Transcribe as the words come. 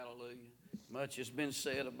Much has been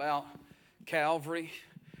said about Calvary,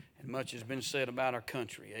 and much has been said about our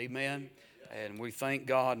country. Amen. And we thank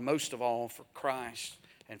God most of all for Christ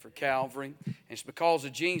and for Calvary. And it's because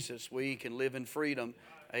of Jesus we can live in freedom.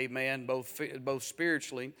 Amen. Both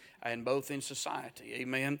spiritually and both in society.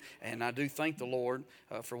 Amen. And I do thank the Lord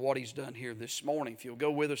for what He's done here this morning. If you'll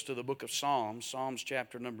go with us to the book of Psalms, Psalms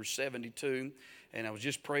chapter number 72. And I was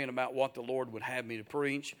just praying about what the Lord would have me to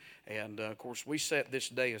preach. And, of course, we set this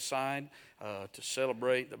day aside to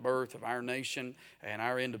celebrate the birth of our nation and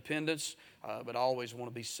our independence. But I always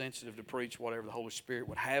want to be sensitive to preach whatever the Holy Spirit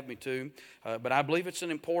would have me to. But I believe it's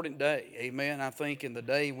an important day. Amen. I think in the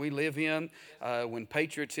day we live in, when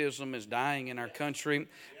patriotism is dying in our country,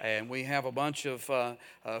 and we have a bunch of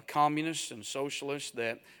communists and socialists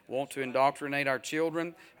that want to indoctrinate our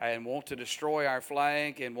children and want to destroy our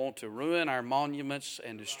flag and want to ruin our monuments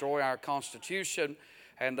and destroy our Constitution.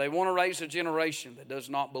 And they want to raise a generation that does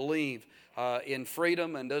not believe in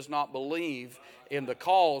freedom and does not believe in the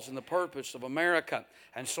cause and the purpose of America.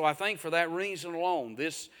 And so I think for that reason alone,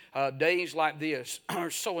 days like this are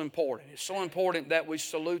so important. It's so important that we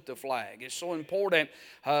salute the flag. It's so important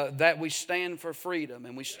that we stand for freedom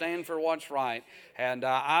and we stand for what's right. And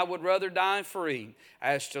I would rather die free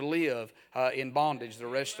as to live in bondage the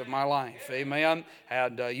rest of my life. Amen.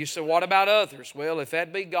 And you say, what about others? Well, if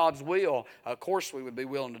that be God's will, of course we would be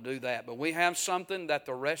willing to do that. But we have something that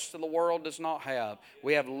the rest of the world does not have.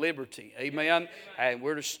 We have liberty. Amen. And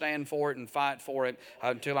we're to stand for it and fight for it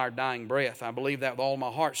until our dying breath. I believe that with all my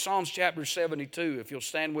heart. Psalms chapter 72, if you'll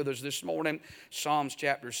stand with us this morning. Psalms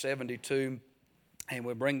chapter 72. And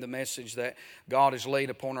we'll bring the message that God has laid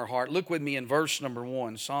upon our heart. Look with me in verse number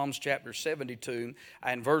 1, Psalms chapter 72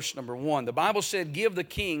 and verse number 1. The Bible said, "Give the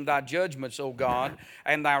king thy judgments, O God,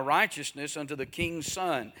 and thy righteousness unto the king's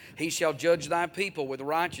son. He shall judge thy people with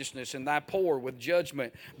righteousness, and thy poor with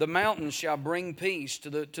judgment. The mountains shall bring peace to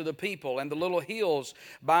the people, and the little hills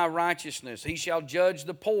by righteousness. He shall judge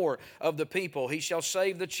the poor of the people. He shall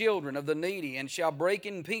save the children of the needy, and shall break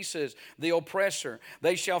in pieces the oppressor.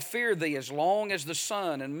 They shall fear thee as long as the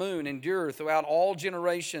sun and moon endure throughout all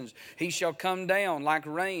generations. He shall come down like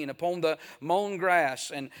rain upon the mown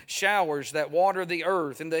grass and showers that water the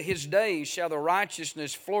earth. In his days shall the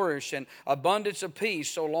righteousness flourish and abundance of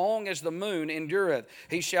peace so long as the moon endureth.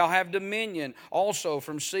 He shall have dominion also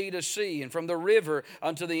from sea to sea and from the river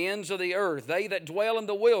unto the ends of the earth. They that dwell in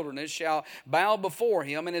the wilderness shall bow before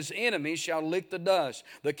him, and his enemies shall lick the dust.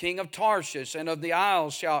 The king of Tarshish and of the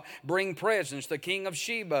isles shall bring presents. The kings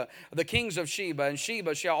of Sheba and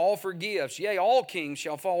Sheba shall offer gifts. Yea, all kings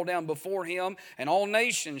shall fall down before him, and all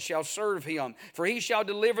nations shall serve him. For he shall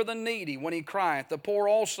deliver the needy when he crieth, the poor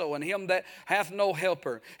also, and him that hath no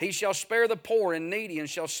helper. He shall spare the poor and needy, and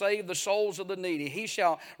shall save the souls of the needy. He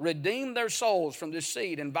shall redeem their souls from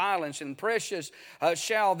deceit and violence, and precious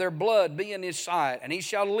shall their blood be in his sight. And he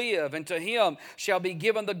shall live, and to him shall be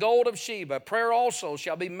given the gold of Sheba. Prayer also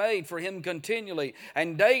shall be made for him continually,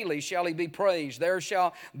 and daily shall he be praised. There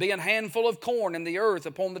shall be an handful of corn in the earth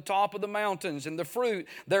upon the top of the mountains, and the fruit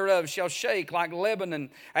thereof shall shake like Lebanon,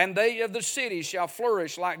 and they of the city shall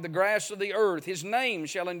flourish like the grass of the earth. His name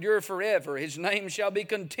shall endure forever. His name shall be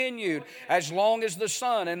continued as long as the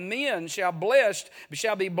sun, and men shall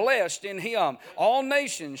be blessed in him. All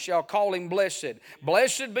nations shall call him blessed.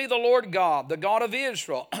 Blessed be the Lord God, the God of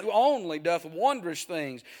Israel, who only doth wondrous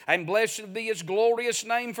things, and blessed be his glorious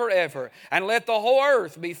name forever. And let the whole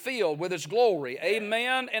earth be filled with his glory.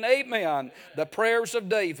 Amen and amen. The prayers of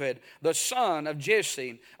David, the son of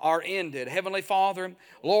Jesse, are ended. Heavenly Father,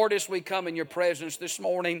 Lord, as we come in your presence this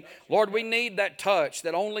morning, Lord, we need that touch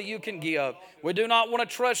that only you can give. We do not want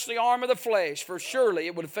to trust the arm of the flesh, for surely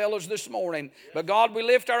it would fail us this morning. But God, we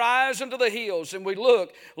lift our eyes unto the hills, and we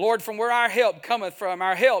look, Lord, from where our help cometh from.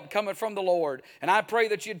 Our help cometh from the Lord. And I pray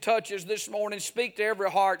that you'd touch us this morning, speak to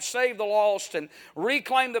every heart, save the lost, and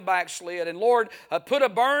reclaim the backslid. And Lord, put a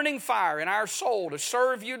burning fire in our soul to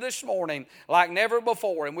serve you this morning like never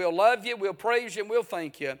before. And we'll love you, we'll praise you, and we'll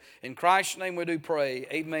thank you. In Christ's name we do pray.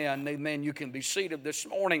 Amen. Amen. You can be seated this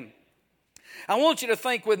morning. I want you to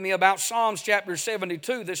think with me about Psalms chapter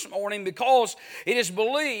 72 this morning, because it is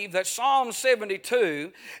believed that Psalm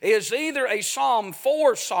 72 is either a psalm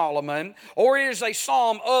for Solomon or it is a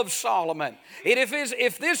psalm of Solomon. And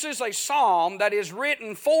if this is a psalm that is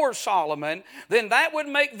written for Solomon, then that would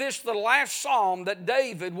make this the last psalm that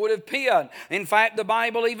David would have penned. In fact, the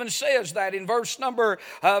Bible even says that in verse number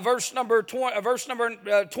 20,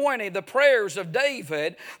 the prayers of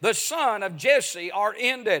David, the son of Jesse, are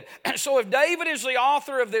ended. So if David David is the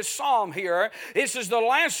author of this psalm here. This is the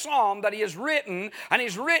last psalm that he has written, and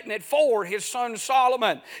he's written it for his son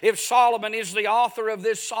Solomon. If Solomon is the author of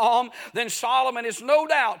this psalm, then Solomon is no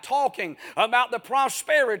doubt talking about the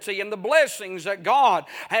prosperity and the blessings that God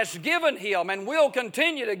has given him and will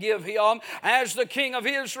continue to give him as the king of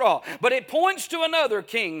Israel. But it points to another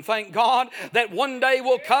king, thank God, that one day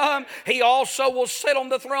will come. He also will sit on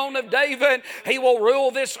the throne of David. He will rule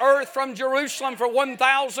this earth from Jerusalem for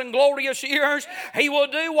 1,000 glorious years. He will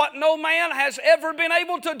do what no man has ever been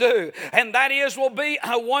able to do, and that is will be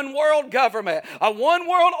a one world government, a one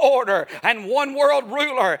world order, and one world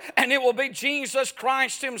ruler, and it will be Jesus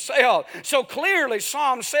Christ himself. So clearly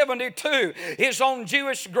Psalm 72 is on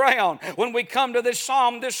Jewish ground. When we come to this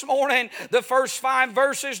psalm this morning, the first 5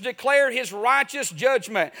 verses declare his righteous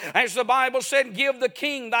judgment. As the Bible said, give the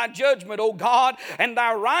king thy judgment, O God, and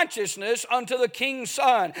thy righteousness unto the king's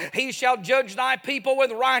son. He shall judge thy people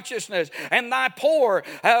with righteousness, and thy poor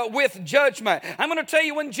with judgment. I'm going to tell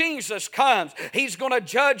you, when Jesus comes, he's going to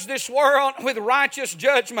judge this world with righteous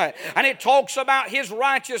judgment. And it talks about his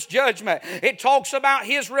righteous judgment. It talks about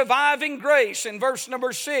his reviving grace in verse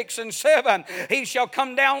number 6 and 7. He shall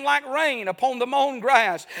come down like rain upon the mown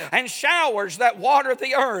grass, and showers that water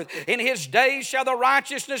the earth. In his days shall the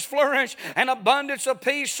righteousness flourish, and abundance of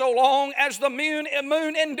peace so long as the moon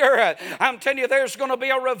endureth. I'm telling you, there's going to be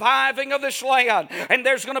a reviving of this land, and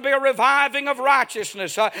there's going to be a reviving of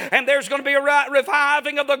righteousness, and there's going to be a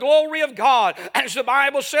reviving of the glory of God. As the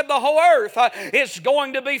Bible said, the whole earth is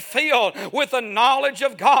going to be filled with the knowledge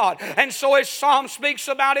of God. And so his psalm speaks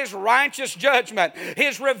about his righteous judgment,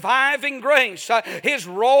 his reviving grace, his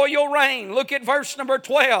royal reign. Look at verse number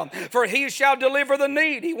 12. For he shall deliver the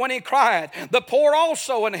needy when he crieth, the poor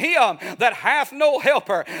also, and him that hath no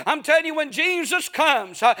helper. I'm telling you, when Jesus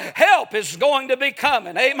comes, help is going to be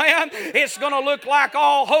coming. Amen. It's going to look like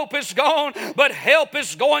all hope is gone, but help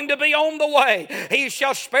is going to be on the way. He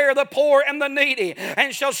shall spare the poor and the needy,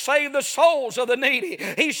 and shall save the souls of the needy.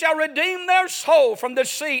 He shall redeem their soul from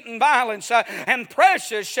deceit and violence, and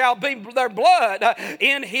precious shall be their blood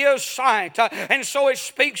in his sight. And so it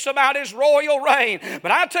speaks about his royal reign.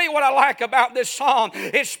 But I tell you what I like about this psalm.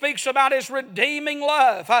 It speaks about his redeeming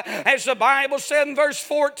love. As the Bible said in verse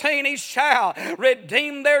 14, he shall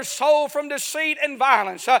redeem their soul from deceit and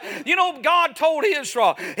violence. You know, God told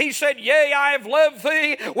Israel, he said, yea, I have loved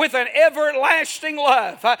thee with an everlasting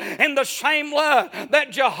love. And the same love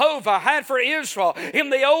that Jehovah had for Israel in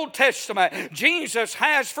the Old Testament, Jesus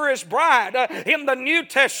has for his bride in the New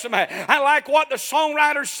Testament. I like what the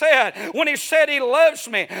songwriter said when he said he loves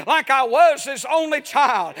me like I was his only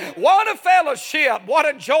child. What a fellowship, what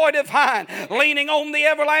a joy divine, leaning on the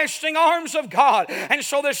everlasting arms of God. And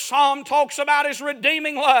so this psalm talks about his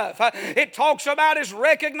redeeming love. It talks about his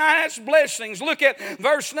recognized blessings. Look at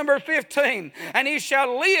verse number 15. And he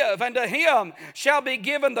shall live, and to him shall be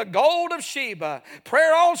given the gold of Sheba.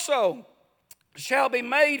 Prayer also shall be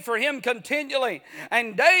made for him continually,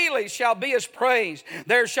 and daily shall be his praise.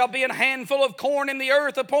 There shall be an handful of corn in the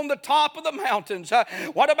earth upon the top of the mountains.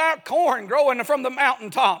 What about corn growing from the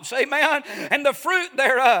mountaintops? Amen. And the fruit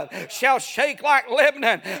thereof shall shake like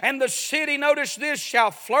Lebanon, and the city, notice this,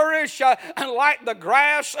 shall flourish like the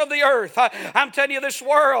grass of the earth. I'm telling you, this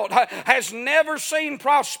world has never seen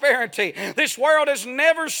prosperity. This world has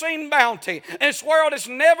never seen bounty. This world has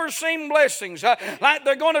never seen blessings like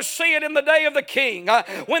they're going to see it in the day of the King.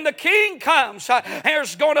 When the King comes,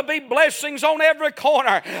 there's going to be blessings on every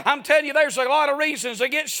corner. I'm telling you, there's a lot of reasons to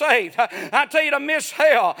get saved. I tell you, to miss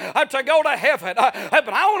hell, to go to heaven. But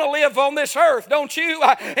I want to live on this earth, don't you?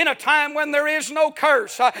 In a time when there is no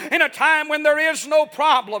curse, in a time when there is no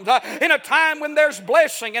problems, in a time when there's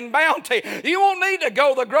blessing and bounty. You won't need to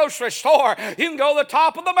go to the grocery store. You can go to the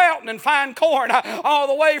top of the mountain and find corn all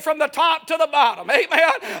the way from the top to the bottom.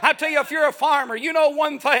 Amen. I tell you, if you're a farmer, you know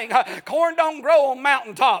one thing. Corn don't grow on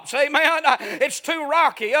mountaintops. Amen. It's too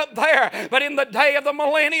rocky up there. But in the day of the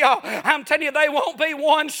millennium, I'm telling you, they won't be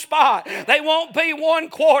one spot. They won't be one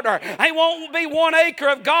quarter. They won't be 1 acre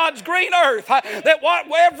of God's green earth. That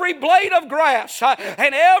every blade of grass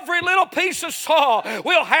and every little piece of soil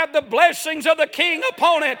will have the blessings of the King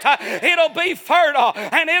upon it. It'll be fertile,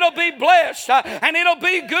 and it'll be blessed, and it'll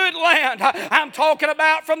be good land. I'm talking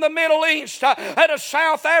about from the Middle East to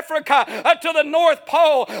South Africa to the North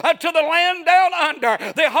Pole to the land down under.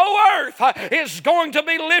 The whole earth is going to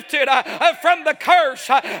be lifted from the curse,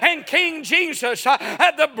 and King Jesus,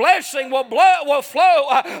 the blessing will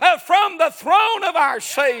flow from the throne of our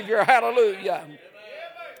Savior. Hallelujah.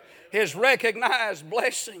 His recognized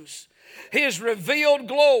blessings, his revealed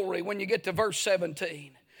glory when you get to verse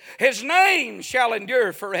 17. His name shall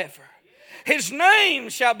endure forever. His name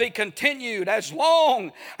shall be continued as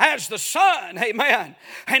long as the sun. Amen.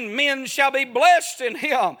 And men shall be blessed in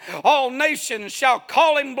him. All nations shall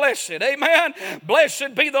call him blessed. Amen.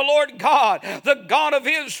 Blessed be the Lord God, the God of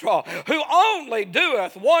Israel, who only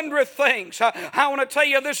doeth wondrous things. I want to tell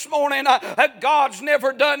you this morning, God's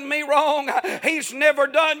never done me wrong. He's never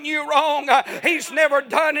done you wrong. He's never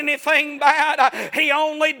done anything bad. He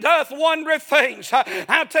only doth wondrous things.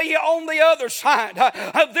 I'll tell you, on the other side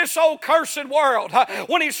of this old cursed world,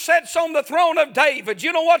 when he sits on the throne of David,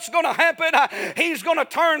 you know what's going to happen? He's going to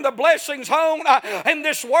turn the blessings on in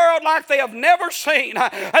this world like they have never seen.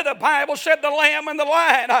 The Bible said the lamb and the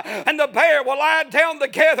lion and the bear will lie down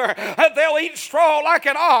together. They'll eat straw like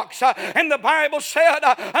an ox. And the Bible said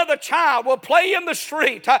the child will play in the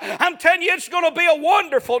street. I'm telling you, it's going to be a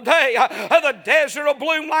wonderful day. The desert will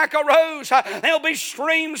bloom like a rose. There'll be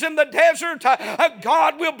streams in the desert.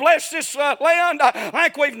 God will bless this land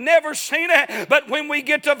like we've never seen it. But when we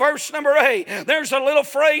get to verse number 8, there's a little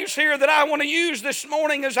phrase here that I want to use this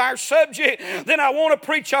morning as our subject that I want to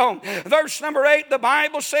preach on. Verse number 8, the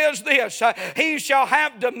Bible says this: he shall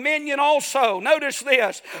have dominion also. Notice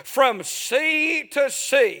this: from sea to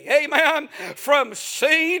sea. Amen. From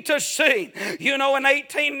sea to sea. You know, in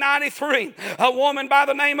 1893, a woman by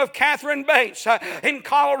the name of Catherine Bates in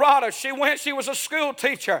Colorado, she was a school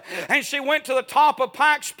teacher, and she went to the top of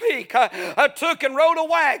Pikes Peak, took and rode a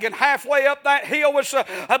wagon. Halfway up that hill was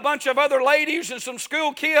a bunch of other ladies and some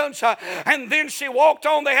school kids, and then she walked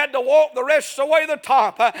on. They had to walk the rest of the way to the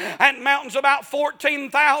top. And mountain's about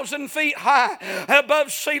 14,000 feet high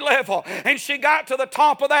above sea level. And she got to the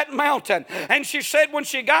top of that mountain. And she said when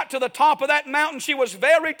she got to the top of that mountain, she was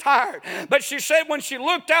very tired. But she said when she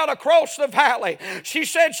looked out across the valley, she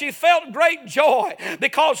said she felt great joy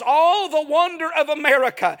because all the wonder of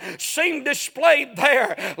America seemed displayed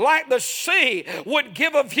there like the sea would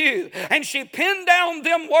give a view. And she pinned down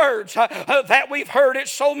them words that we've heard it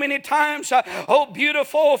so many times. Oh,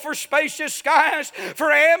 beautiful for spacious skies,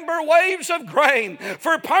 for amber waves of grain,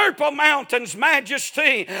 for purple mountains,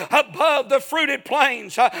 majesty above the fruited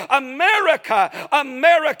plains. America,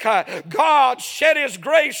 America, God shed his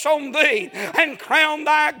grace on thee and crowned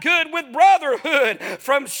thy good with brotherhood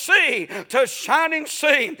from sea to shining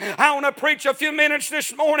sea. I want to preach a few minutes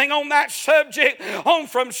this morning on that subject, on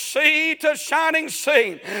from sea to shining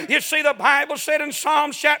sea. You see, the Bible said in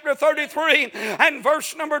Psalms chapter 33 and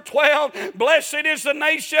verse number 12, blessed is the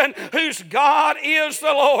nation whose God is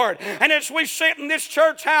the Lord. And as we sit in this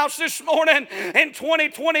church house this morning in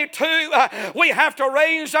 2022, we have to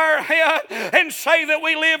raise our head and say that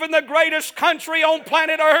we live in the greatest country on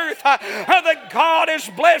planet Earth, that God has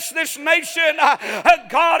blessed this nation.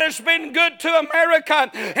 God has been good to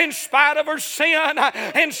America in spite of her sin,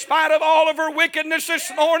 in spite of all of her wickedness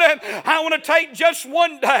this morning. I want to take just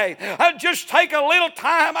one day, just take a little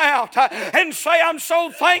time out and say, I'm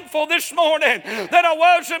so thankful this morning that I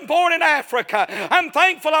wasn't born in Africa. I'm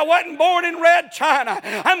thankful I wasn't born in Red China.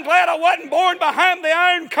 I'm glad I wasn't born behind the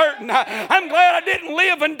Iron Curtain. I'm glad I didn't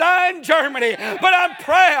live and die in Germany. But I'm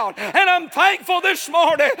proud and I'm thankful this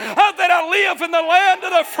morning that I live in the land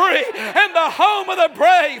of the free and the home of the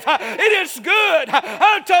brave. It is good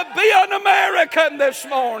to be an American this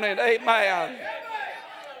morning. Amen.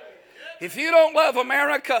 If you don't love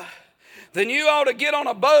America, then you ought to get on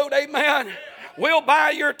a boat. Amen. We'll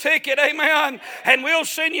buy your ticket, amen, and we'll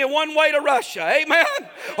send you one way to Russia, amen,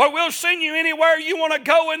 or we'll send you anywhere you want to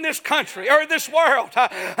go in this country or this world.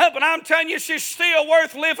 But I'm telling you, she's still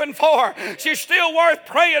worth living for. She's still worth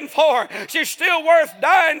praying for. She's still worth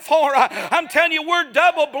dying for. I'm telling you, we're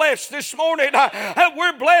double blessed this morning.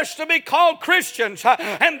 We're blessed to be called Christians,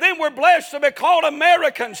 and then we're blessed to be called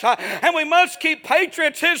Americans, and we must keep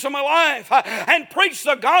patriotism alive and preach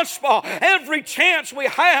the gospel every chance we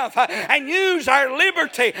have, and use our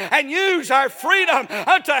liberty and use our freedom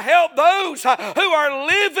to help those who are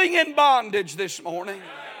living in bondage this morning.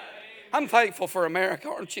 I'm thankful for America,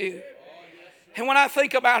 aren't you? And when I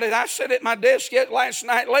think about it, I sat at my desk late last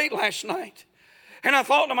night, and I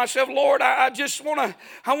thought to myself, Lord, I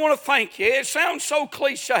want to thank you. It sounds so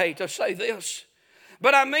cliche to say this,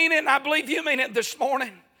 but I mean it, and I believe you mean it this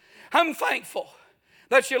morning. I'm thankful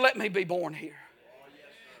that you let me be born here.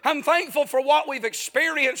 I'm thankful for what we've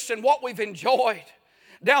experienced and what we've enjoyed.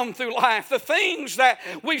 down through life, the things that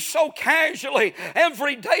we so casually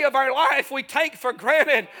every day of our life we take for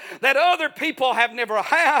granted that other people have never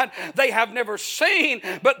had, they have never seen.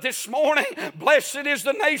 But this morning, blessed is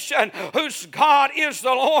the nation whose God is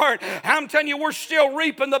the Lord. I'm telling you, we're still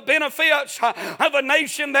reaping the benefits of a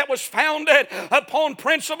nation that was founded upon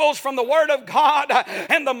principles from the Word of God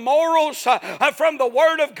and the morals from the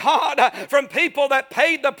Word of God, from people that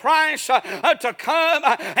paid the price to come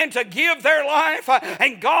and to give their life.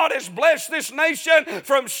 And God has blessed this nation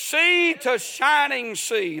from sea to shining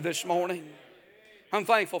sea this morning. I'm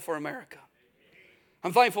thankful for America.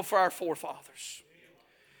 I'm thankful for our forefathers.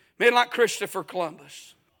 Men like Christopher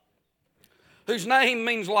Columbus, whose name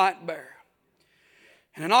means light bearer.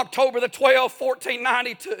 And in October the 12th,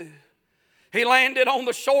 1492, he landed on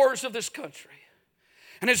the shores of this country.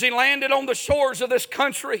 And as he landed on the shores of this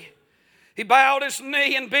country, he bowed his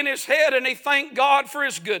knee and bent his head and he thanked God for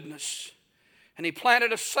His goodness. And he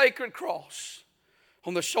planted a sacred cross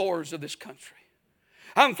on the shores of this country.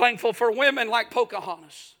 I'm thankful for women like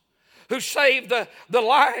Pocahontas, who saved the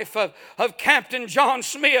life of Captain John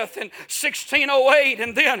Smith in 1608,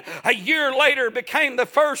 and then a year later became the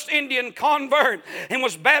first Indian convert and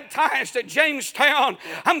was baptized at Jamestown.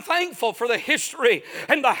 I'm thankful for the history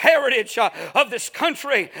and the heritage of this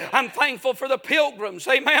country. I'm thankful for the pilgrims,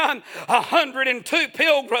 amen. 102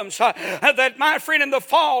 pilgrims that, my friend, in the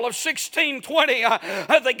fall of 1620,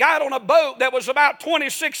 they got on a boat that was about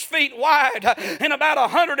 26 feet wide and about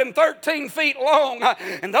 113 feet long.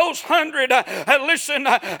 And those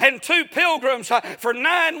and 2 pilgrims, for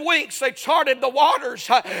 9 weeks they charted the waters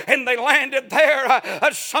and they landed there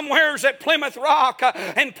somewheres at Plymouth Rock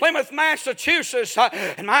in Plymouth, Massachusetts.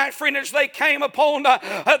 And my friend, as they came upon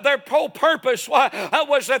their whole purpose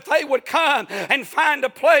was that they would come and find a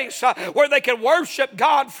place where they could worship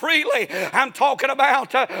God freely. I'm talking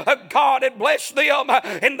about God had blessed them,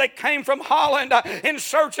 and they came from Holland in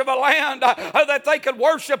search of a land that they could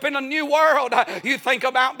worship in a new world. You think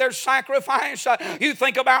about their sacrifice. You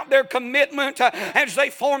think about their commitment as they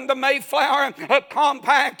formed the Mayflower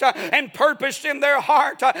Compact and purposed in their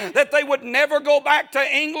heart that they would never go back to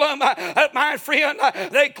England. My friend,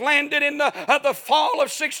 they landed in the fall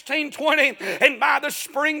of 1620, and by the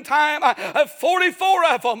springtime, 44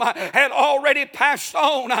 of them had already passed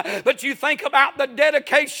on. But you think about the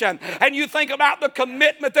dedication and you think about the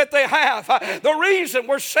commitment that they have. The reason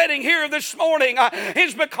we're sitting here this morning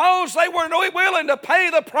is because they were willing to pay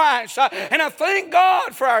the price. And I thank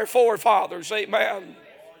God for our forefathers, amen.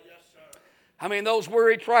 I mean, those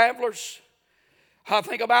weary travelers. I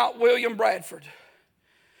think about William Bradford.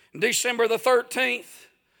 December the 13th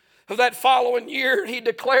of that following year, he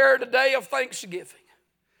declared a day of thanksgiving.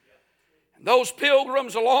 And those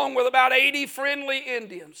pilgrims, along with about 80 friendly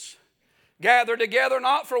Indians, gathered together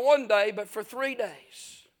not for one day, but for 3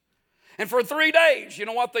 days. And for 3 days, you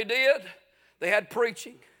know what they did? They had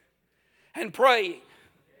preaching and praying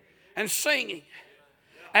and singing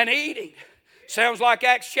and eating. Sounds like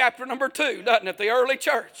Acts chapter number 2, doesn't it? The early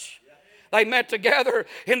church. They met together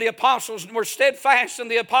in the apostles and were steadfast in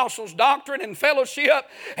the apostles' doctrine and fellowship,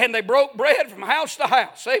 and they broke bread from house to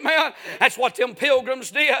house. Amen. That's what them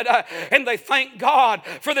pilgrims did, and they thanked God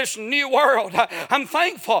for this new world. I'm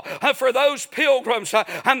thankful for those pilgrims.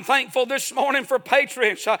 I'm thankful this morning for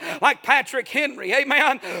patriots like Patrick Henry,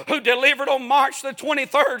 amen, who delivered on March the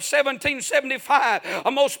 23rd, 1775,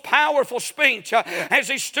 a most powerful speech as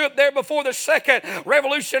he stood there before the Second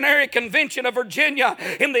Revolutionary Convention of Virginia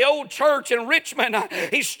in the old church in Richmond.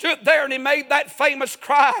 He stood there and he made that famous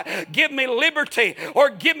cry, "Give me liberty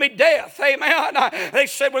or give me death." Amen. They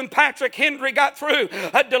said when Patrick Henry got through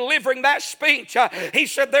delivering that speech, they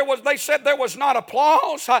said there was not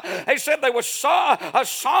applause. They said there was a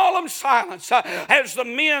solemn silence as the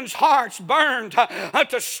men's hearts burned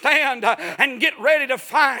to stand and get ready to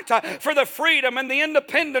fight for the freedom and the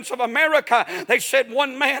independence of America. They said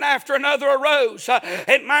one man after another arose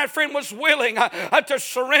and, my friend, was willing to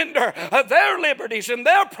surrender their liberties and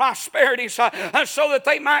their prosperities so that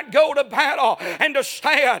they might go to battle and to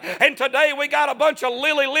stand. And today we got a bunch of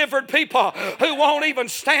lily-livered people who won't even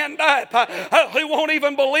stand up, who won't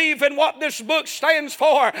even believe in what this book stands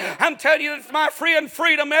for. I'm telling you, my friend,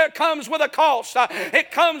 freedom, it comes with a cost.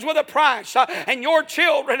 It comes with a price. And your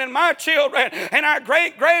children and my children and our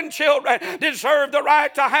great-grandchildren deserve the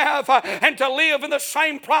right to have and to live in the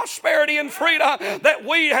same prosperity and freedom that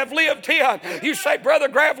we have lived in. You say, Brother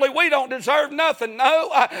Gravely, we don't deserve nothing. No,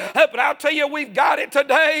 but I'll tell you, we've got it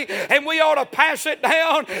today, and we ought to pass it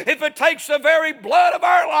down. If it takes the very blood of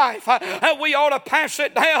our life, we ought to pass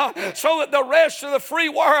it down so that the rest of the free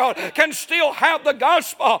world can still have the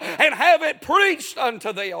gospel and have it preached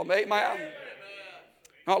unto them. Amen.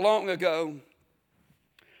 Not long ago,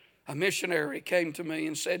 a missionary came to me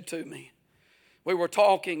and said to me, we were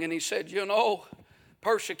talking, and he said, you know,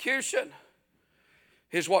 persecution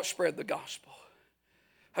is what spread the gospel.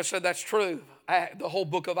 I said, that's true. The whole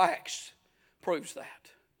book of Acts proves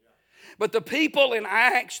that. But the people in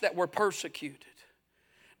Acts that were persecuted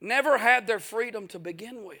never had their freedom to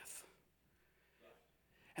begin with.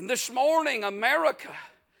 And this morning, America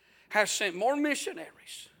has sent more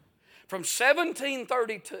missionaries from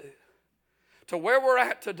 1732 to where we're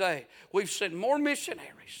at today. We've sent more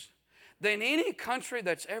missionaries than any country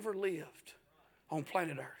that's ever lived on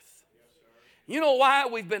planet Earth. You know why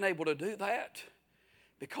we've been able to do that?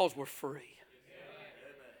 Because we're free.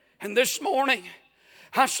 And this morning,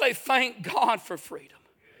 I say thank God for freedom.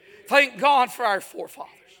 Thank God for our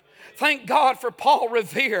forefathers. Thank God for Paul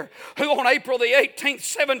Revere, who on April the 18th,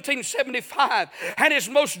 1775, had his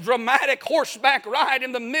most dramatic horseback ride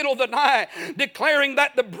in the middle of the night, declaring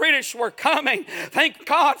that the British were coming. Thank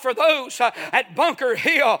God for those at Bunker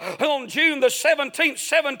Hill, who on June the 17th,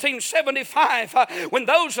 1775, when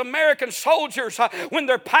those American soldiers, when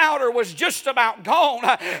their powder was just about gone,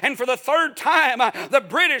 and for the third time, the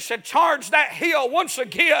British had charged that hill once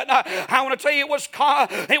again. I want to tell you,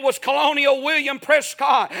 it was Colonial William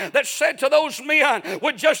Prescott that said to those men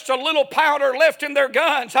with just a little powder left in their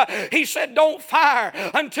guns, he said, don't fire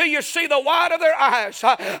until you see the white of their eyes.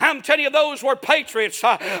 I'm telling you, those were patriots.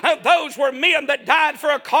 Those were men that died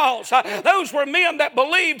for a cause. Those were men that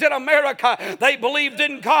believed in America. They believed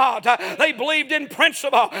in God. They believed in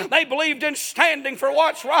principle. They believed in standing for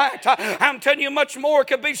what's right. I'm telling you, much more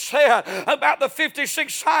could be said about the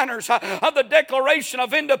 56 signers of the Declaration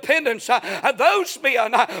of Independence. Those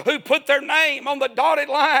men who put their name on the dotted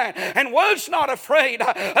line and was not afraid,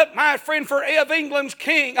 my friend, for of England's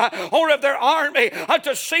king or of their army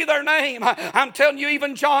to see their name. I'm telling you,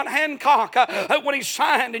 even John Hancock, when he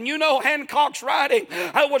signed, and you know Hancock's writing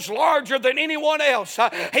was larger than anyone else.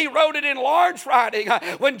 He wrote it in large writing.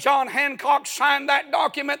 When John Hancock signed that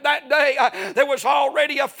document that day, there was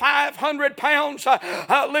already a 500 pounds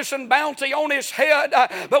bounty on his head.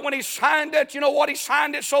 But when he signed it, you know what he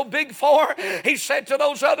signed it so big for? He said to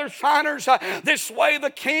those other signers, this way the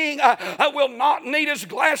king will not need his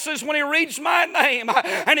glasses when he reads my name,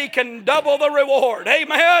 and he can double the reward.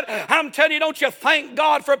 Amen. I'm telling you, don't you thank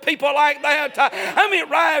God for people like that? It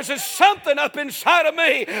rises something up inside of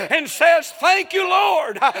me and says, thank you,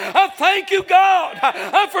 Lord. Thank you, God,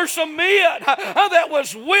 for some men that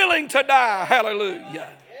was willing to die. Hallelujah.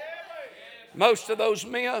 Most of those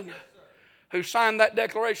men who signed that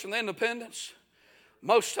Declaration of Independence,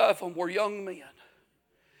 most of them were young men.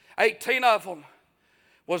 18 of them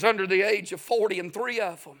was under the age of 40, and 3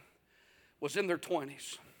 of them was in their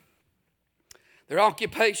 20s. Their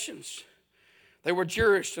occupations, they were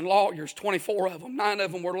jurists and lawyers, 24 of them. 9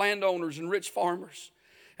 of them were landowners and rich farmers.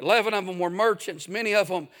 11 of them were merchants. Many of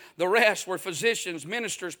them, the rest, were physicians,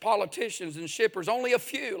 ministers, politicians, and shippers. Only a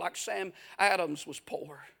few, like Sam Adams, was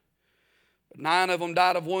poor. But 9 of them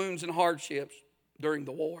died of wounds and hardships during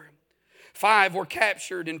the war. 5 were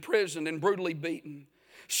captured, imprisoned, and brutally beaten.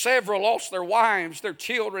 Several lost their wives, their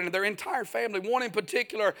children, and their entire family. One in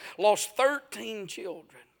particular lost 13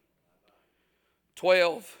 children.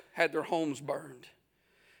 12 had their homes burned.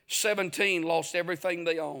 17 lost everything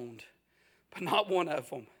they owned. But not one of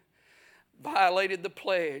them violated the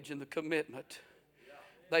pledge and the commitment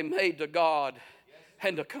they made to God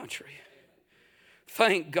and to country.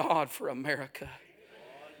 Thank God for America.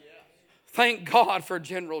 Thank God for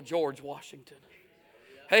General George Washington.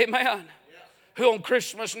 Amen. Who on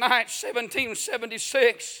Christmas night,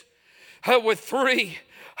 1776, with 3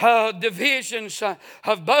 divisions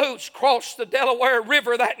of boats crossed the Delaware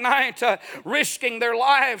River that night, risking their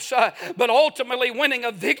lives, but ultimately winning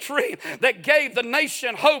a victory that gave the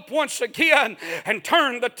nation hope once again and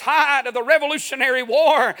turned the tide of the Revolutionary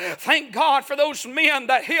War. Thank God for those men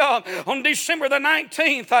that here on December the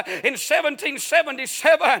 19th in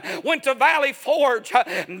 1777 went to Valley Forge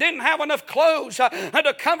and didn't have enough clothes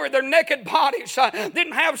to cover their naked bodies,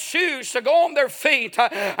 didn't have shoes to go on their feet,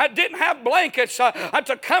 didn't have blankets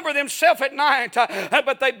to cover themselves at night,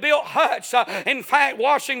 but they built huts. In fact,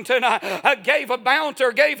 Washington gave a bounty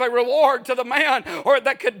or gave a reward to the man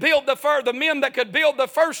that could build the men that could build the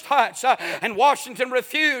first huts, and Washington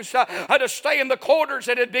refused to stay in the quarters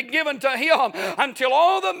that had been given to him until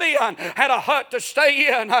all the men had a hut to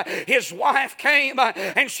stay in. His wife came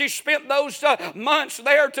and she spent those months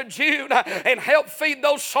there to June and helped feed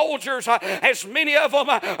those soldiers, as many of them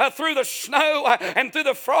through the snow and through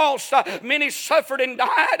the frost, many suffered and died.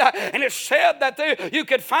 side, and it said that you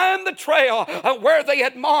could find the trail where they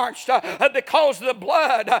had marched because of the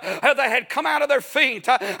blood that had come out of their feet.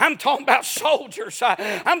 I'm talking about soldiers.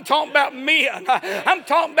 I'm talking about men. I'm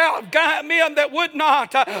talking about men that would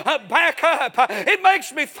not back up. It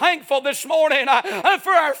makes me thankful this morning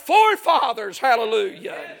for our forefathers.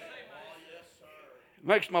 Hallelujah. It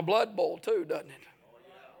makes my blood boil too, doesn't it?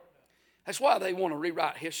 That's why they want to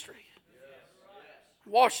rewrite history.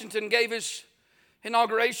 Washington gave his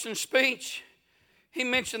inauguration speech. He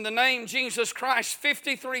mentioned the name Jesus Christ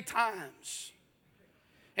 53 times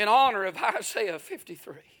in honor of Isaiah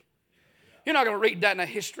 53. You're not going to read that in a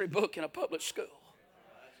history book in a public school.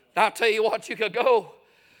 I'll tell you what, you could go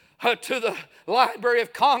to the Library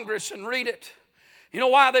of Congress and read it. You know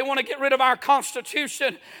why they want to get rid of our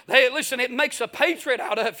Constitution? Listen, it makes a patriot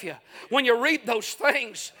out of you. When you read those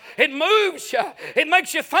things, it moves you. It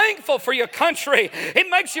makes you thankful for your country. It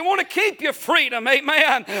makes you want to keep your freedom.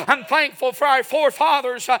 Amen. I'm thankful for our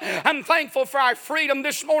forefathers. I'm thankful for our freedom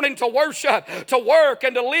this morning to worship, to work,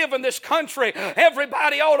 and to live in this country.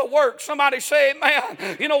 Everybody ought to work. Somebody say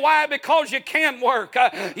amen. You know why? Because you can work.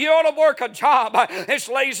 You ought to work a job. This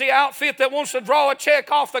lazy outfit that wants to draw a check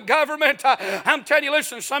off the government, I'm telling you,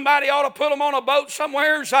 listen, somebody ought to put them on a boat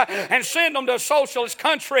somewhere and send them to a socialist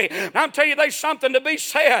country. And I'm telling you, there's something to be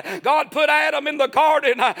said. God put Adam in the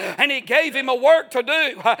garden and He gave him a work to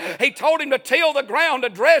do. He told him to till the ground, to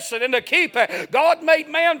dress it, and to keep it. God made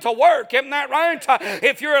man to work. Isn't that right?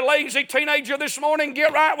 If you're a lazy teenager this morning,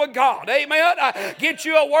 get right with God. Amen. Get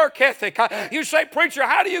you a work ethic. You say, preacher,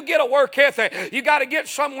 how do you get a work ethic? You got to get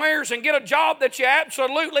somewheres and get a job that you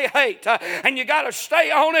absolutely hate. And you got to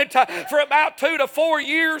stay on it for about 2 to 4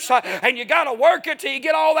 years, and you got to work it till you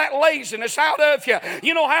get all that laziness out of you.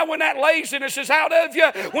 You know how when that laziness is out of you?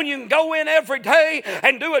 When you can go in every day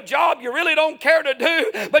and do a job you really don't care to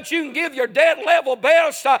do, but you can give your dead level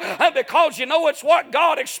best because you know it's what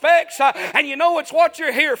God expects and you know it's what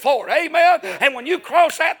you're here for. Amen? And when you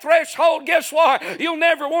cross that threshold, guess what? You'll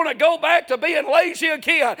never want to go back to being lazy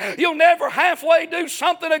again. You'll never halfway do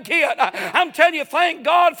something again. I'm telling you, thank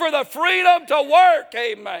God for the freedom to work.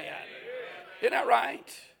 Amen. Isn't that right? Amen.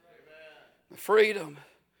 The freedom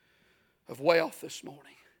of wealth this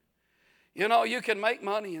morning. You know, you can make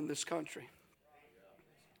money in this country.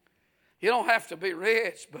 You don't have to be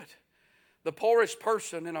rich, but the poorest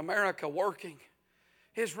person in America working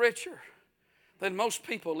is richer than most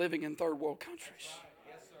people living in third world countries.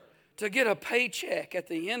 To get a paycheck at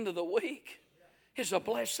the end of the week is a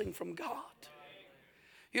blessing from God.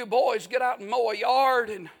 You boys get out and mow a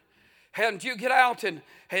yard, and you get out and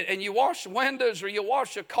you wash windows or you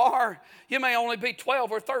wash a car. You may only be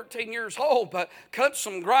 12 or 13 years old, but cut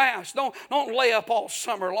some grass. Don't lay up all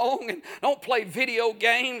summer long, and don't play video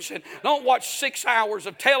games, and don't watch 6 hours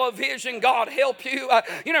of television. God help you.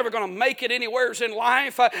 You're never going to make it anywhere in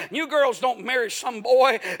life. You girls don't marry some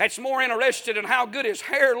boy that's more interested in how good his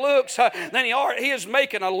hair looks than he is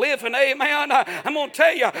making a living. Amen. I'm going to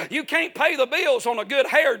tell you, you can't pay the bills on a good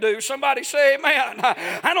hairdo. Somebody say amen.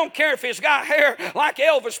 I don't care if he's got hair like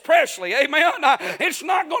Elvis Presley. Amen. It's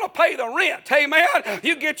not going to pay the rent. Amen.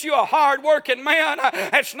 You get you a hard-working man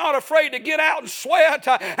that's not afraid to get out and sweat.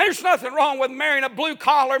 There's nothing wrong with marrying a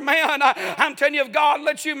blue-collar man. I'm telling you, if God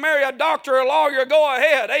lets you marry a doctor or a lawyer, go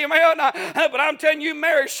ahead. Amen. But I'm telling you,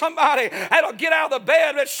 marry somebody that'll get out of the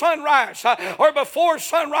bed at sunrise or before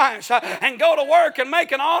sunrise and go to work and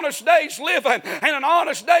make an honest day's living and an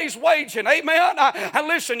honest day's waging. Amen. And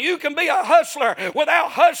listen, you can be a hustler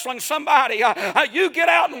without hustling somebody. You get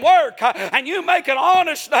out and work and you make an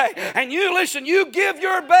honest day and you listen, you give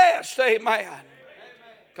your best. Amen.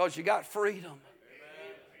 Because you got freedom.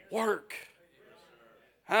 Work.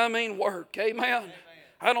 I mean work. Amen.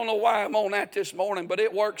 I don't know why I'm on that this morning, but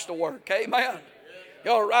it works to work. Amen.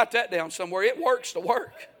 Y'all write that down somewhere. It works to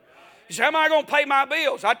work. You say, how am I going to pay my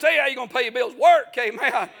bills? I tell you how you're going to pay your bills. Work.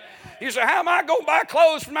 Amen. You say, how am I going to buy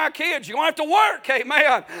clothes for my kids? You're going to have to work,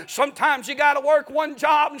 amen. Sometimes you got to work one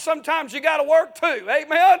job and sometimes you got to work two,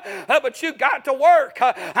 amen. But you got to work.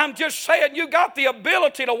 I'm just saying you got the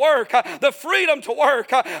ability to work, the freedom to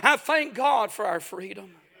work. I thank God for our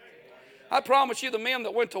freedom. I promise you, the men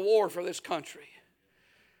that went to war for this country,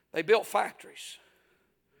 they built factories.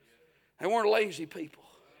 They weren't lazy people.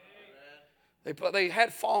 They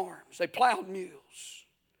had farms. They plowed mules.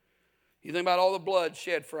 You think about all the blood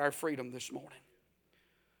shed for our freedom this morning.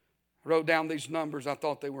 I wrote down these numbers. I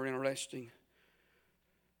thought they were interesting.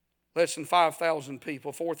 Less than 5,000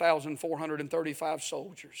 people, 4,435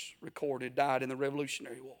 soldiers recorded died in the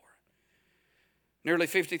Revolutionary War. Nearly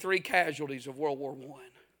 53 casualties of World War I.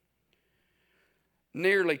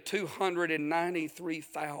 Nearly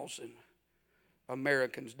 293,000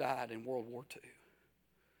 Americans died in World War II.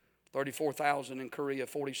 34,000 in Korea,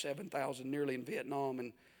 47,000 nearly in Vietnam,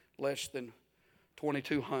 and less than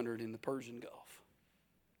 2,200 in the Persian Gulf.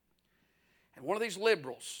 And one of these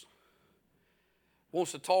liberals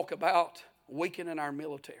wants to talk about weakening our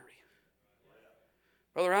military.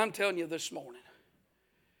 Brother, I'm telling you this morning,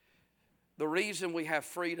 the reason we have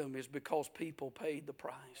freedom is because people paid the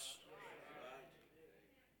price.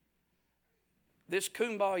 This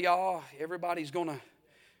kumbaya, everybody's going to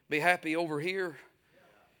be happy over here.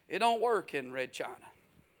 It don't work in Red China.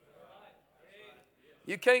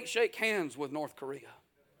 You can't shake hands with North Korea.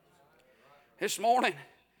 This morning,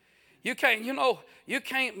 you can't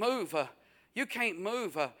move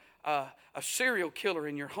a serial killer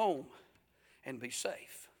in your home and be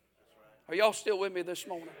safe. Are y'all still with me this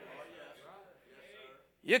morning?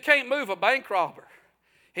 You can't move a bank robber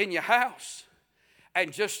in your house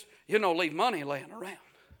and just, leave money laying around.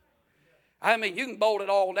 I mean, you can bolt it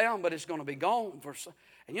all down, but it's going to be gone.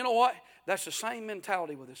 And you know what? That's the same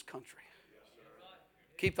mentality with this country.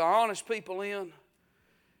 Keep the honest people in, and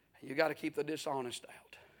you got to keep the dishonest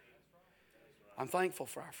out. I'm thankful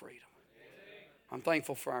for our freedom. I'm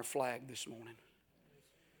thankful for our flag this morning.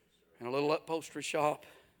 In a little upholstery shop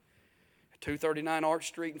at 239 Arch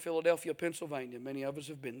Street in Philadelphia, Pennsylvania. Many of us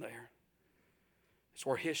have been there. It's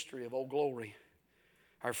where history of Old Glory,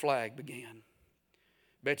 our flag, began.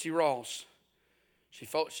 Betsy Ross, she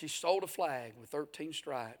sold a flag with 13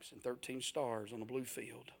 stripes and 13 stars on a blue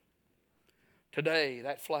field. Today,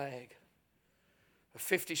 that flag of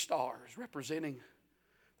 50 stars representing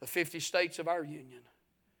the 50 states of our union,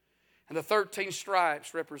 and the 13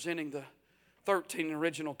 stripes representing the 13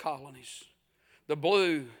 original colonies. The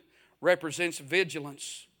blue represents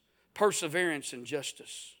vigilance, perseverance, and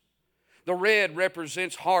justice. The red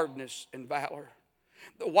represents hardness and valor.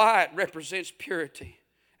 The white represents purity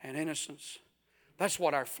and innocence. That's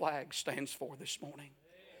what our flag stands for this morning.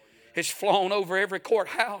 It's flown over every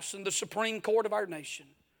courthouse in the Supreme Court of our nation,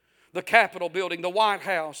 the Capitol building, the White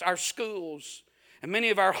House, our schools, and many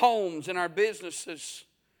of our homes and our businesses,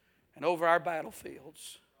 and over our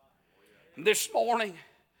battlefields. And this morning,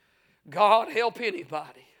 God help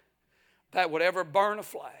anybody that would ever burn a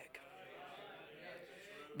flag.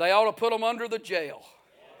 They ought to put them under the jail.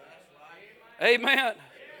 Amen.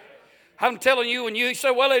 I'm telling you, when you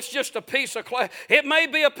say, well, it's just a piece of cloth. It may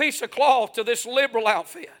be a piece of cloth to this liberal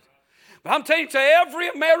outfit. But I'm telling you, to every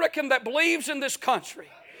American that believes in this country,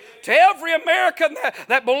 to every American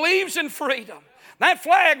that believes in freedom, that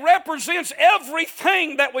flag represents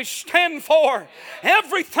everything that we stand for.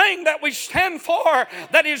 Everything that we stand for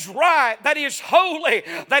that is right, that is holy,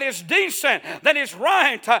 that is decent, that is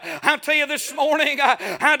right. I'll tell you this morning,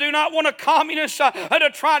 I do not want a communist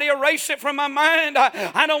to try to erase it from my mind.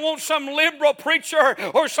 I don't want some liberal preacher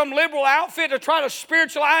or some liberal outfit to try to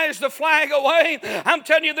spiritualize the flag away. I'm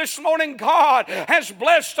telling you this morning, God has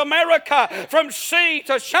blessed America from sea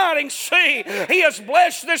to shining sea. He has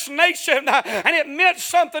blessed this nation, and it meant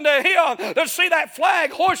something to him to see that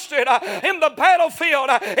flag hoisted in the battlefield.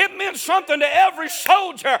 It meant something to every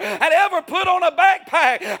soldier that ever put on a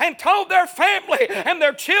backpack and told their family and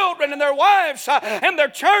their children and their wives and their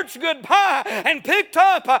church goodbye and picked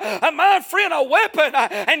up, my friend, a weapon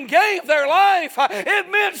and gave their life.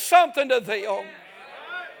 It meant something to them.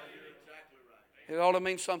 It ought to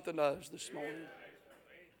mean something to us this morning.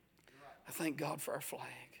 I thank God for our flag.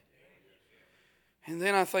 And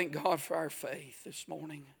then I thank God for our faith this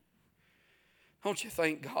morning. Don't you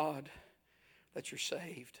thank God that you're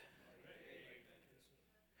saved?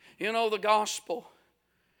 You know, the gospel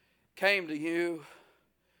came to you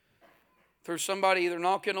through somebody either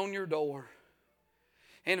knocking on your door,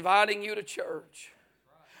 inviting you to church,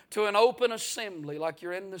 to an open assembly like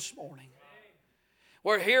you're in this morning.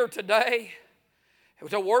 We're here today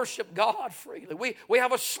to worship God freely. We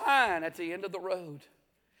have a sign at the end of the road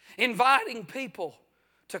inviting people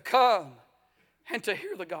to come and to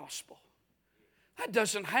hear the gospel. That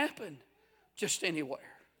doesn't happen just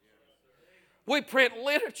anywhere. We print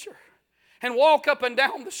literature and walk up and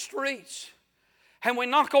down the streets and we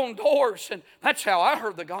knock on doors, and that's how I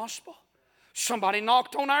heard the gospel. Somebody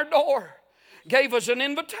knocked on our door, gave us an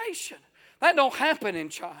invitation. That don't happen in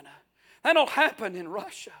China. That don't happen in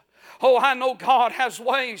Russia. Oh, I know God has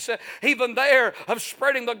ways even there of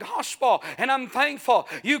spreading the gospel, and I'm thankful.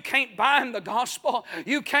 You can't bind the gospel.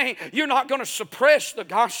 You're not going to suppress the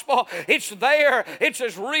gospel. It's there. It's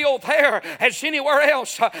as real there as anywhere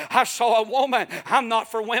else. I saw a woman. I'm not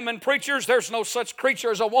for women preachers. There's no such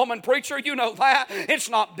creature as a woman preacher. You know that. It's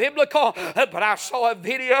not biblical. But I saw a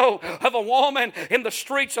video of a woman in the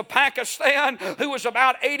streets of Pakistan who was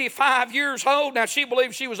about 85 years old. Now, she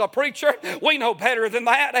believed she was a preacher. We know better than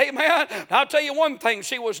that. Amen. I'll tell you one thing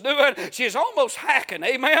she was doing. She was almost hacking.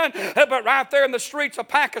 Amen. But right there in the streets of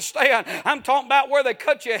Pakistan, I'm talking about where they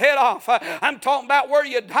cut your head off. I'm talking about where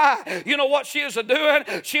you die. You know what she is doing?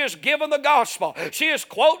 She is giving the gospel. She is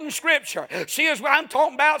quoting scripture. I'm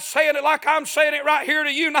talking about saying it like I'm saying it right here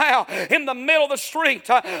to you now in the middle of the street.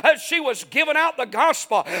 She was giving out the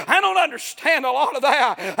gospel. I don't understand a lot of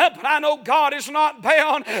that, but I know God is not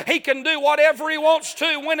bound. He can do whatever He wants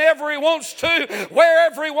to, whenever He wants to,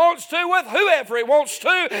 wherever He wants to, with whoever He wants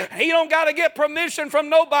to. He don't got to get permission from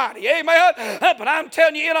nobody. Amen. But I'm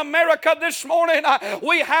telling you, in America this morning,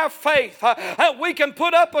 we have faith. We can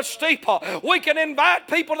put up a steeple. We can invite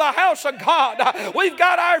people to the house of God. We've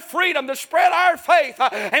got our freedom to spread our faith,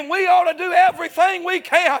 and we ought to do everything we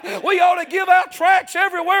can. We ought to give out tracts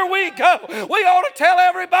everywhere we go. We ought to tell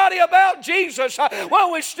everybody about Jesus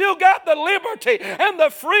while we still got the liberty and the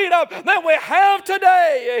freedom that we have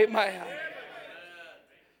today. Amen.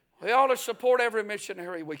 We ought to support every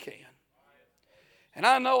missionary we can. And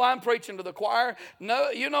I know I'm preaching to the choir.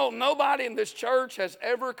 No, you know, nobody in this church has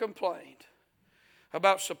ever complained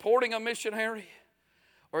about supporting a missionary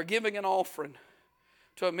or giving an offering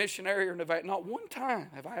to a missionary or an evangelist. Not one time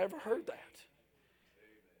have I ever heard that.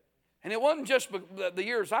 And it wasn't just the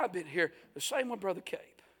years I've been here. The same with Brother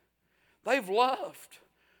Cape. They've loved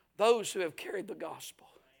those who have carried the gospel.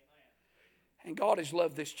 And God has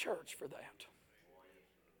loved this church for that.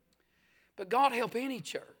 But God help any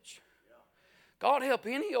church. God help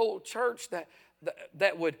any old church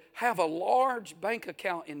that would have a large bank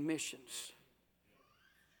account in missions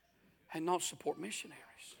and not support missionaries.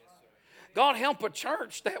 God help a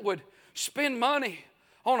church that would spend money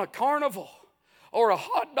on a carnival or a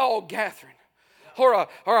hot dog gathering or a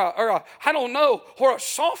I don't know, or a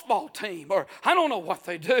softball team, or I don't know what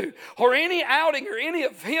they do, or any outing or any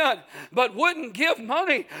event, but wouldn't give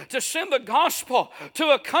money to send the gospel to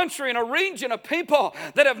a country and a region of people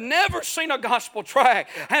that have never seen a gospel tract,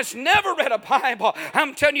 has never read a Bible.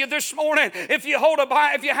 I'm telling you this morning, if you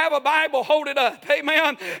have a Bible, hold it up.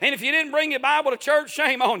 Amen. And if you didn't bring your Bible to church,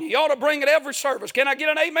 shame on you. You ought to bring it every service. Can I get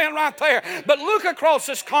an amen right there? But look across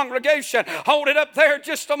this congregation. Hold it up there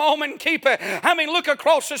just a moment and keep it. Look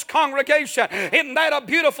across this congregation. Isn't that a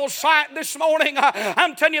beautiful sight this morning?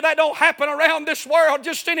 I'm telling you, that don't happen around this world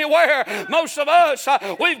just anywhere. Most of us,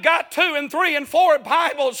 we've got 2 and 3 and 4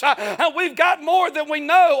 Bibles. We've got more than we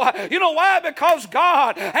know. You know why? Because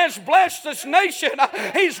God has blessed this nation.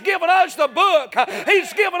 He's given us the book.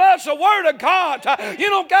 He's given us the Word of God. You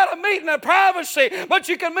don't got to meet in the privacy, but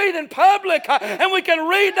you can meet in public, and we can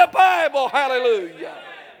read the Bible. Hallelujah.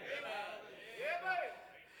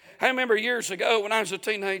 I remember years ago when I was a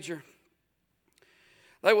teenager,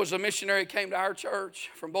 there was a missionary came to our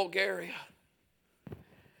church from Bulgaria.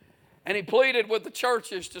 And he pleaded with the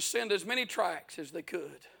churches to send as many tracts as they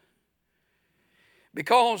could.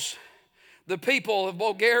 Because the people of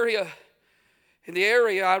Bulgaria in the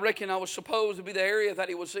area, I reckon I was supposed to be the area that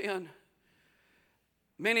he was in,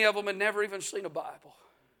 many of them had never even seen a Bible.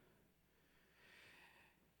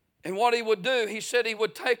 And what he would do, he said he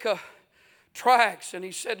would take tracts, and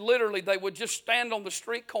he said literally they would just stand on the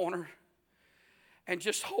street corner and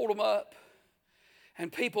just hold them up,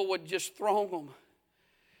 and people would just throw them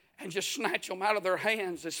and just snatch them out of their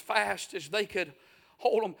hands as fast as they could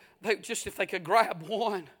hold them. If they could grab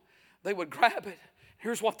one, they would grab it.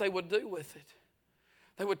 Here's what they would do with it.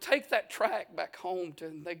 They would take that tract back home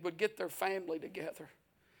and they would get their family together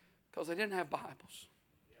because they didn't have Bibles.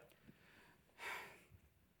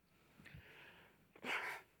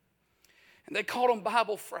 And they called them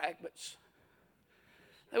Bible fragments.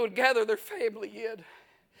 They would gather their family in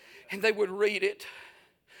and they would read it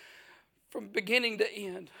from beginning to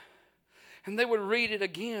end. And they would read it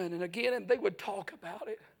again and again, and they would talk about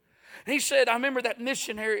it. And he said, I remember that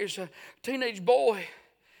missionary as a teenage boy.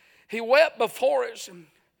 He wept before us. And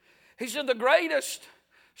he said, the greatest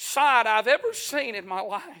sight I've ever seen in my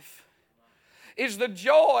life is the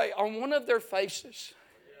joy on one of their faces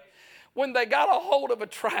when they got a hold of a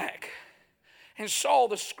tract and saw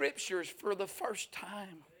the scriptures for the first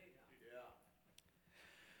time.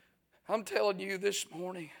 I'm telling you this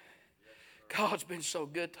morning, God's been so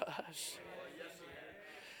good to us.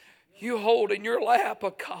 you hold in your lap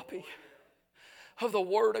a copy of the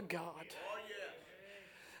Word of God.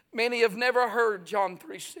 Many have never heard John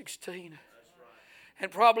 3:16.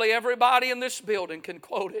 And probably everybody in this building can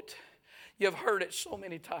quote it. You've heard it so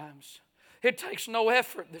many times. It takes no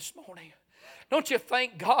effort this morning. Don't you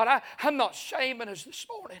thank God? I'm not shaming us this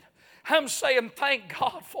morning. I'm saying thank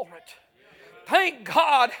God for it. Thank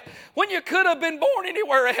God when you could have been born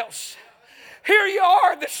anywhere else. Here you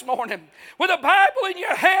are this morning with a Bible in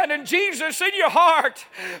your hand and Jesus in your heart,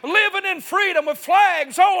 living in freedom with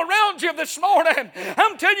flags all around you this morning.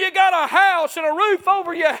 I'm telling you, you got a house and a roof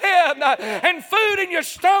over your head and food in your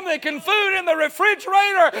stomach and food in the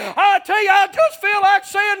refrigerator. I tell you, I just feel like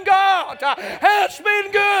saying God has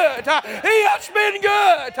been good. He has been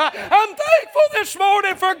good. I'm thankful this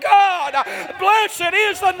morning for God. Blessed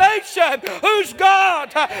is the nation whose God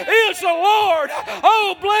is the Lord.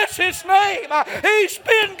 Oh, bless His name. He's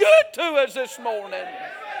been good to us this morning.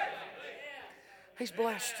 He's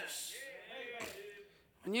blessed us.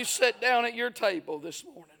 When you sit down at your table this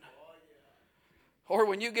morning, or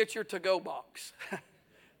when you get your to-go box,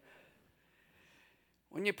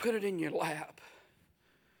 when you put it in your lap,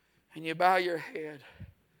 and you bow your head,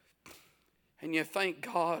 and you thank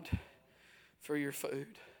God for your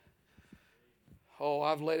food. Oh,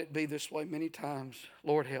 I've let it be this way many times.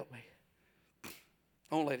 Lord, help me.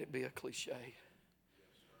 Don't let it be a cliche.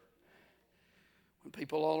 When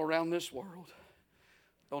people all around this world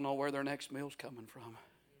don't know where their next meal's coming from.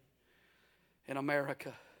 In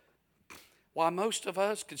America, why most of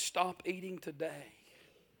us could stop eating today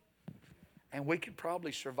and we could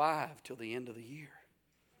probably survive till the end of the year.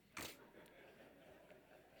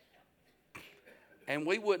 And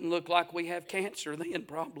we wouldn't look like we have cancer then,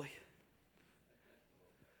 probably.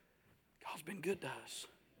 God's been good to us.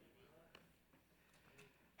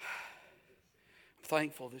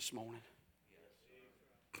 Thankful this morning.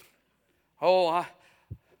 Oh, I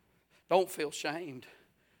don't feel shamed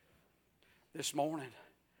this morning.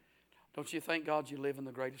 Don't you thank God you live in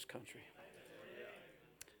the greatest country?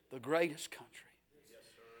 The greatest country.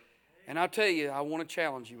 And I tell you, I want to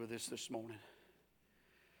challenge you with this morning.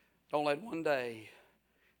 Don't let one day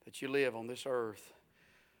that you live on this earth,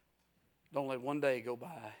 don't let one day go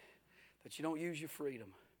by that you don't use your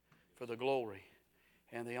freedom for the glory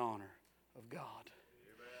and the honor of God.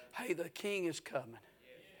 Hey, the King is coming.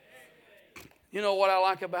 You know what I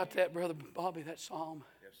like about that, Brother Bobby, that psalm?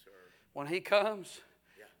 Yes, sir. When He comes,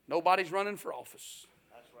 nobody's running for office.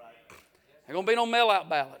 That's right. There ain't going to be no mail-out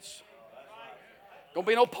ballots. Going to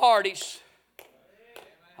be no parties.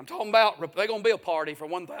 I'm talking about, they're going to be a party for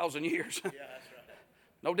 1,000 years. Yeah, that's right.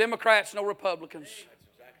 No Democrats, no Republicans. That's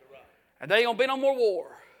exactly right. And there ain't going to be no more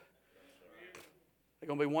war. There's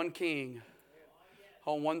going to be one king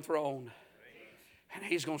on one throne. And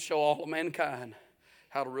He's going to show all of mankind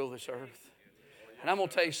how to rule this earth. And I'm going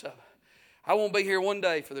to tell you something. I won't be here one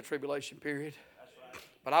day for the tribulation period.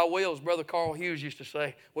 But I will, as Brother Carl Hughes used to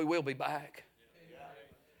say, we will be back.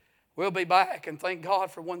 We'll be back, and thank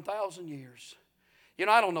God for 1,000 years. You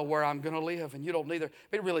know, I don't know where I'm going to live, and you don't either.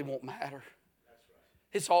 It really won't matter.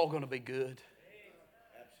 It's all going to be good.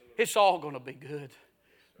 It's all going to be good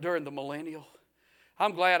during the millennial.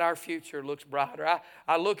 I'm glad our future looks brighter.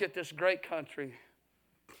 I look at this great country,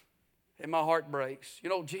 and my heart breaks. You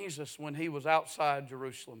know, Jesus, when He was outside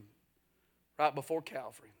Jerusalem, right before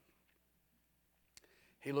Calvary,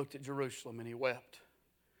 He looked at Jerusalem and He wept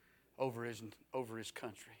over his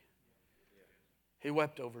country. He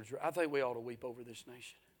wept over Jerusalem. I think we ought to weep over this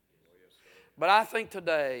nation. But I think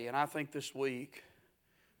today, and I think this week,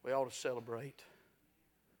 we ought to celebrate.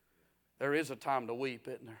 There is a time to weep,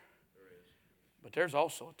 isn't there? But there's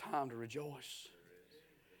also a time to rejoice.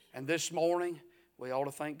 And this morning, we ought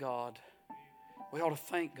to thank God. We ought to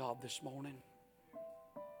thank God this morning.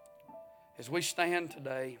 As we stand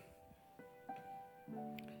today,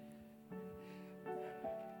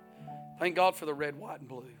 thank God for the red, white, and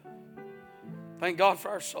blue. Thank God for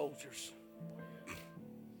our soldiers.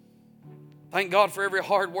 Thank God for every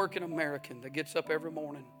hard-working American that gets up every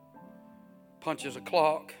morning, punches a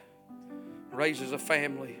clock, raises a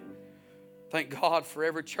family. Thank God for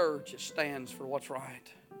every church that stands for what's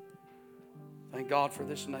right. Thank God for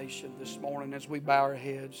this nation this morning as we bow our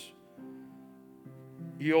heads.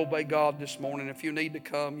 You obey God this morning. If you need to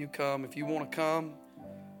come, you come. If you want to come,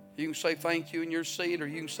 you can say thank you in your seat, or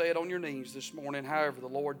you can say it on your knees this morning. However the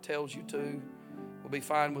Lord tells you to will be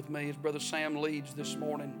fine with me. As Brother Sam leads this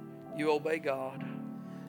morning, you obey God.